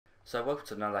So welcome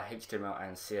to another HTML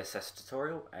and CSS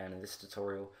tutorial, and in this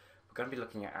tutorial we're going to be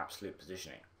looking at absolute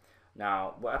positioning.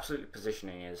 Now what absolute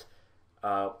positioning is,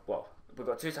 well, we've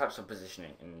got two types of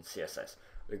positioning in CSS.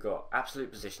 We've got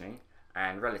absolute positioning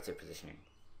and relative positioning.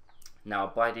 Now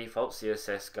by default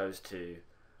CSS goes to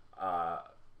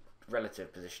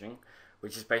relative positioning,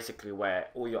 which is basically where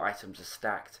all your items are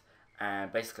stacked,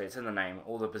 and basically it's in the name,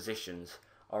 all the positions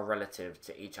are relative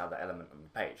to each other element on the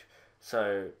page.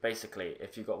 So basically,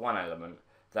 if you've got one element,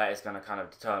 that is going to kind of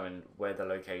determine where the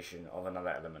location of another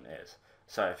element is.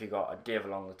 So if you've got a div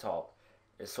along the top,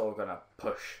 it's sort of going to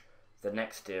push the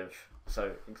next div.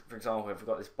 So for example, if we've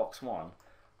got this box 1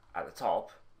 at the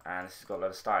top, and this has got a lot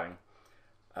of styling,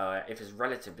 if it's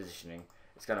relative positioning,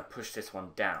 it's going to push this one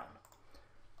down.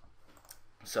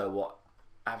 So what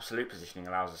absolute positioning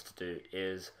allows us to do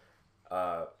is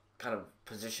kind of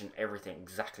position everything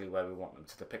exactly where we want them,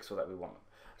 to the pixel that we want them.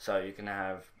 So you can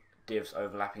have divs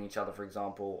overlapping each other, for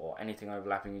example, or anything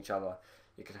overlapping each other.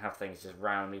 You can have things just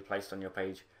randomly placed on your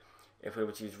page. If we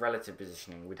were to use relative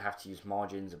positioning, we'd have to use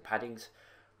margins and paddings,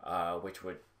 which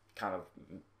would kind of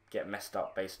get messed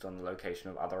up based on the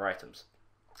location of other items.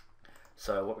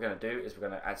 So what we're going to do is we're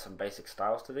going to add some basic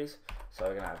styles to these. So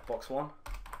we're going to add box 1,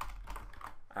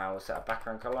 and we'll set a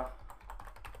background color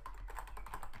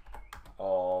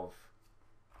of,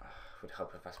 would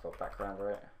help if I spelled background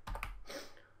right.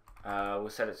 We'll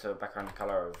set it to a background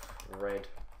color of red,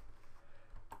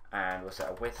 and we'll set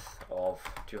a width of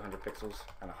 200 pixels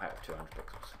and a height of 200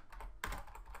 pixels.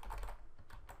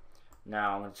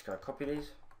 Now I'm just going to copy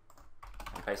these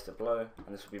and paste it below,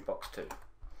 and this will be box 2.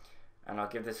 And I'll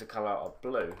give this a color of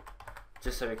blue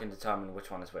just so we can determine which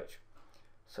one is which.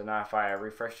 So now if I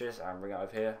refresh this and bring it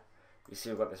over here, you see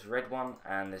we've got this red one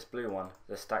and this blue one.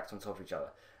 They're stacked on top of each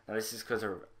other. Now this is because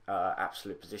of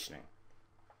absolute positioning.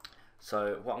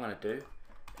 So what I'm going to do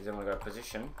is I'm going to go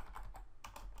position,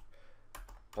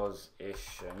 and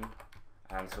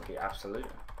this will be absolute,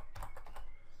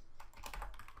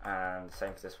 and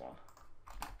same for this one.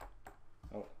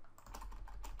 Oh.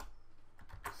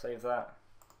 Save that,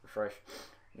 refresh.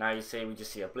 Now you see we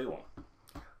just see a blue one.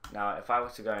 Now if I were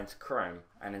to go into Chrome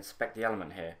and inspect the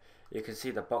element here, you can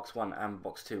see the box 1 and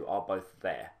box 2 are both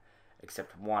there,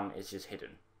 except one is just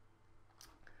hidden.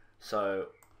 So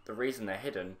the reason they're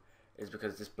hidden is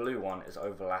because this blue one is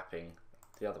overlapping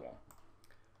the other one.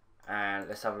 And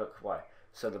let's have a look why.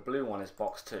 So the blue one is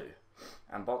box 2,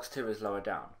 and box 2 is lower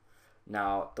down.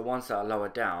 Now the ones that are lower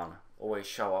down always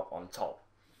show up on top.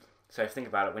 So if you think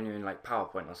about it, when you're in like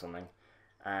PowerPoint or something,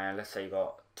 and let's say you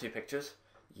got 2 pictures,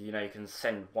 you know you can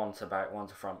send one to back, one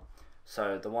to front.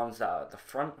 So the ones that are at the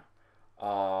front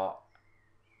are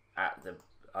at the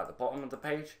bottom of the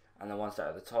page, and the ones that are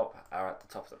at the top are at the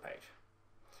top of the page.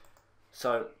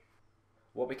 So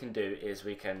what we can do is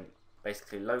we can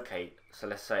basically locate. So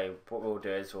let's say what we'll do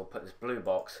is we'll put this blue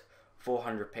box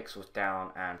 400 pixels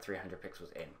down and 300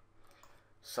 pixels in.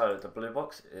 So the blue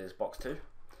box is box 2.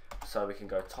 So we can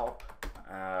go top,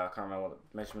 I can't remember what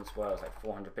the measurements were, it was like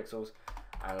 400 pixels,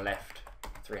 and left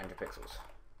 300 pixels.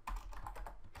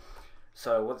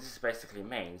 So what this basically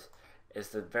means is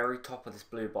the very top of this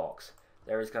blue box,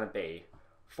 there is going to be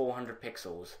 400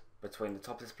 pixels between the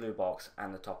top of this blue box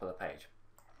and the top of the page.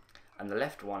 And the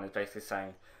left one is basically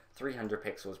saying 300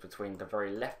 pixels between the very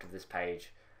left of this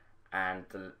page and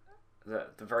the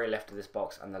very left of this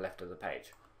box and the left of the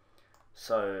page.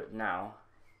 So now,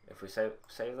 if we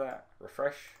save that,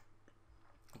 refresh,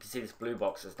 you can see this blue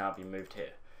box has now been moved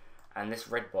here. And this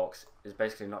red box is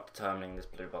basically not determining this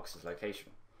blue box's location.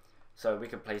 So we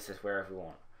can place this wherever we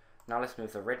want. Now let's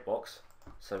move the red box,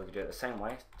 so we can do it the same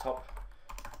way, top,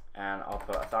 and I'll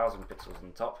put 1000 pixels on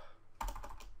the top.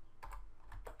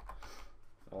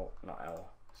 Oh, not L,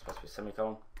 it's supposed to be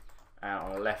semicolon. And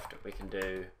on the left we can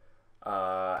do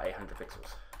 800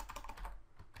 pixels.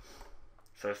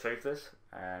 So save this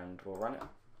and we'll run it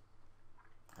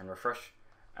and refresh,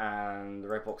 and the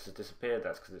red box has disappeared.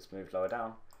 That's because it's moved lower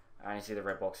down, and you see the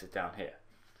red box is down here.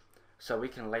 So we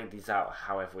can lay these out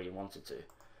however we wanted to.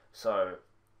 So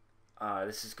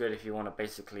this is good if you want to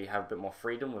basically have a bit more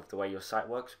freedom with the way your site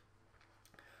works,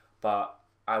 but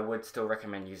I would still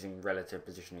recommend using relative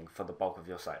positioning for the bulk of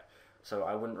your site. So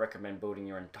I wouldn't recommend building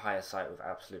your entire site with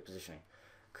absolute positioning,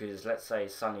 because let's say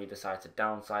suddenly you decide to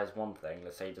downsize one thing,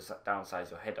 let's say you just downsize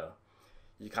your header,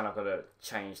 you kind of got to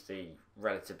change the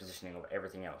relative positioning of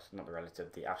everything else, not the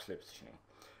relative, the absolute positioning.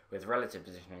 With relative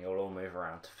positioning, it'll all move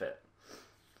around to fit.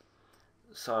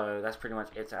 So that's pretty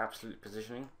much it to absolute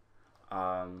positioning.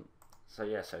 So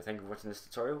yeah, so thank you for watching this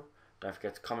tutorial. Don't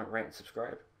forget to comment, rate and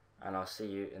subscribe, and I'll see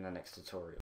you in the next tutorial.